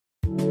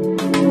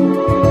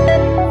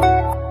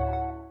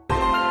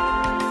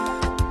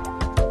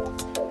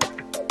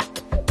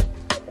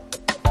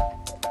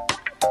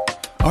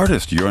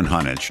Artist Jörn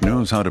Hanitzsch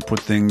knows how to put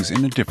things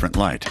in a different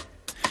light.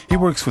 He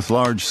works with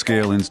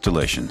large-scale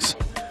installations,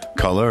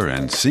 color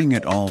and seeing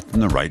it all from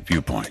the right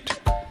viewpoint.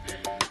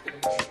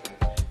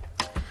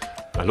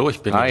 Hi,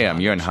 I'm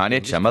Jörn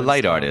Hanitzsch. I'm a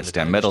light artist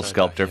and metal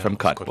sculptor from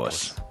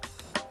Cottbus.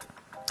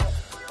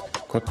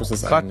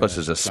 Cottbus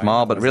is a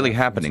small but really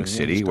happening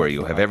city where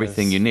you have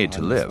everything you need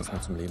to live.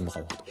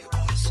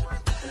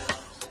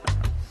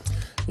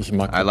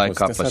 I like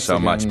Cottbus so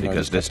much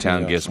because this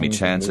town gives me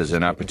chances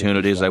and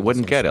opportunities I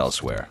wouldn't get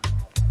elsewhere.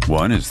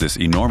 One is this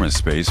enormous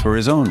space for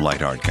his own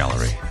light art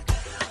gallery.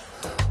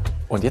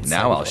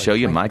 Now I'll show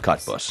you my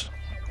Cottbus.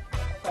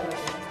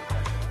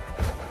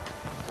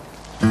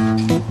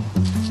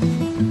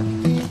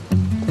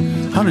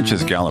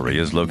 Hanitzsch's gallery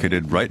is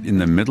located right in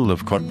the middle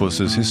of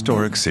Cottbus's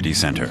historic city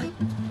center.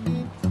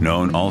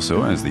 Known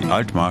also as the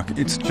Altmark,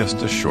 it's just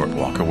a short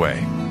walk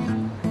away.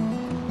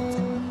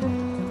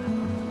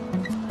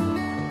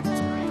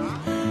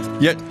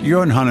 Yet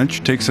Jörn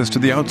Hanitzsch takes us to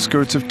the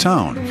outskirts of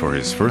town for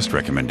his first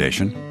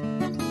recommendation.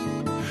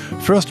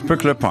 First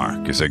Pöckler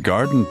Park is a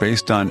garden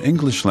based on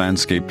English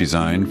landscape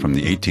design from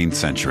the 18th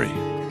century.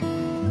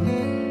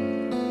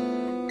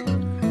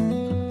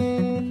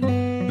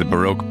 The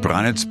Baroque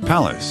Branitz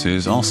Palace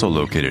is also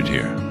located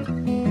here.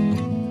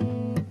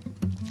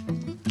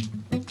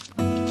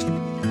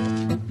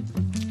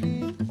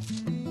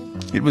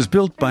 It was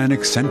built by an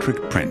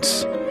eccentric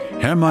prince,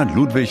 Hermann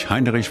Ludwig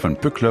Heinrich von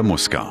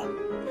Pöckler-Muskau.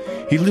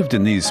 He lived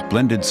in these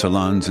splendid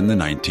salons in the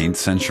 19th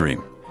century.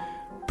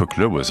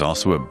 Pöckler was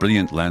also a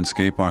brilliant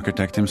landscape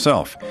architect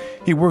himself.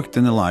 He worked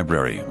in the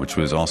library, which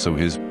was also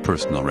his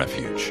personal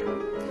refuge.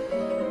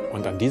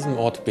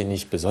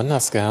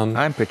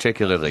 I'm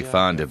particularly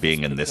fond of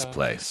being in this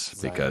place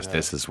because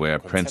this is where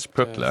Prince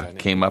Pöckler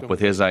came up with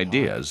his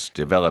ideas,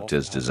 developed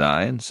his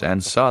designs,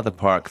 and saw the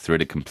park through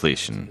to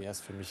completion.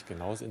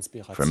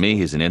 For me,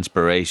 he's an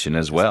inspiration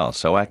as well,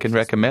 so I can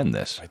recommend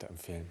this.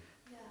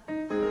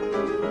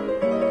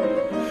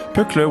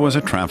 Pöckler was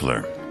a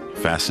traveler.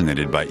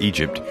 Fascinated by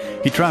Egypt,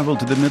 he traveled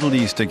to the Middle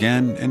East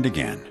again and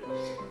again,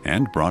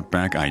 and brought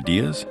back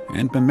ideas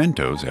and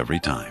mementos every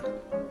time.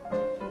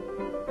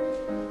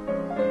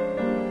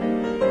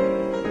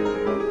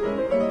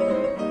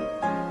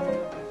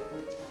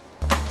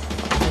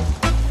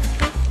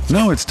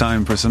 Now it's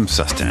time for some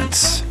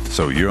sustenance.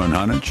 So Jörn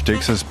Hanitzsch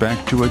takes us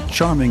back to a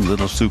charming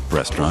little soup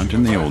restaurant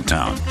in the Old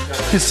Town.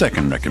 His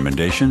second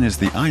recommendation is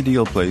the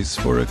ideal place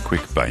for a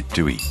quick bite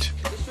to eat.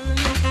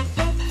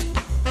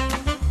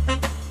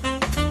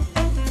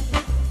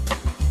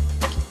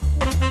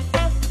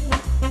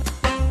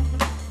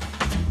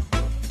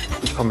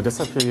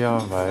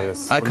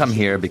 I come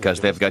here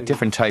because they've got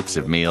different types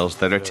of meals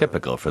that are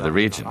typical for the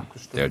region.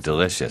 They're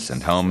delicious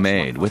and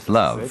homemade, with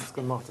love.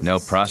 No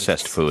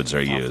processed foods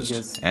are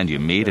used, and you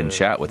meet and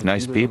chat with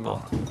nice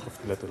people.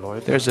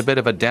 There's a bit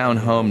of a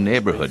down-home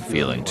neighborhood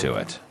feeling to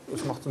it.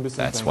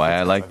 That's why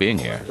I like being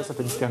here.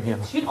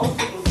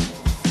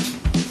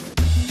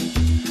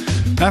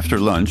 After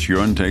lunch,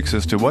 Jörn takes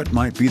us to what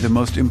might be the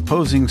most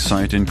imposing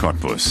sight in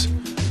Cottbus,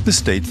 the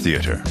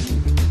Staatstheater.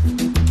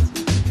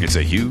 It's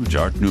a huge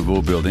Art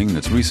Nouveau building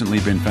that's recently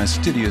been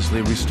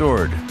fastidiously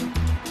restored,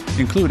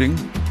 including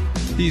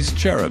these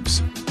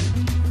cherubs.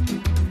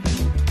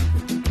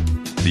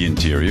 The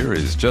interior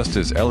is just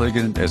as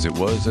elegant as it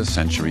was a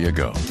century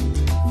ago.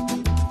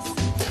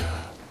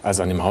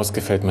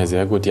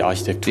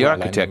 The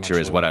architecture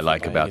is what I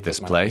like about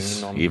this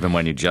place. Even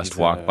when you just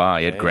walk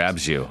by, it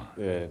grabs you.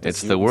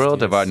 It's the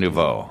world of Art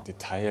Nouveau.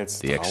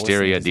 The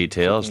exterior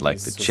details, like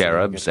the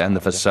cherubs and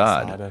the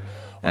facade.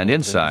 And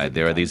inside,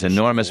 there are these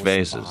enormous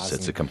vases.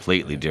 It's a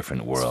completely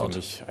different world.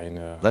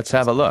 Let's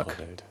have a look.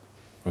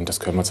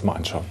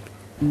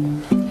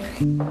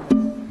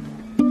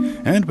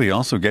 And we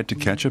also get to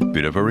catch a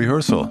bit of a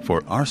rehearsal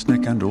for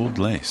Arsenic and Old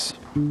Lace.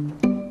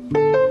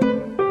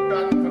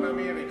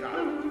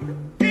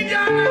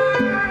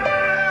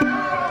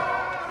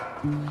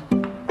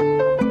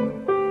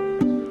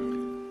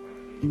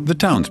 The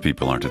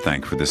townspeople are to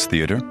thank for this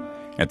theater.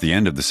 At the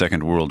end of the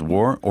Second World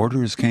War,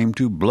 orders came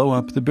to blow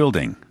up the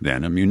building,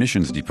 then a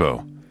munitions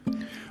depot.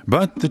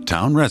 But the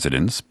town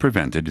residents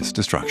prevented its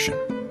destruction.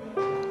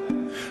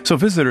 So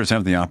visitors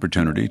have the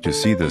opportunity to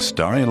see the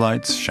starry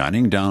lights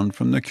shining down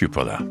from the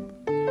cupola.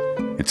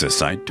 It's a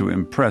sight to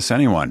impress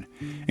anyone,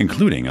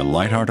 including a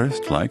light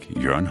artist like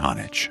Jörn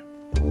Hanitzsch.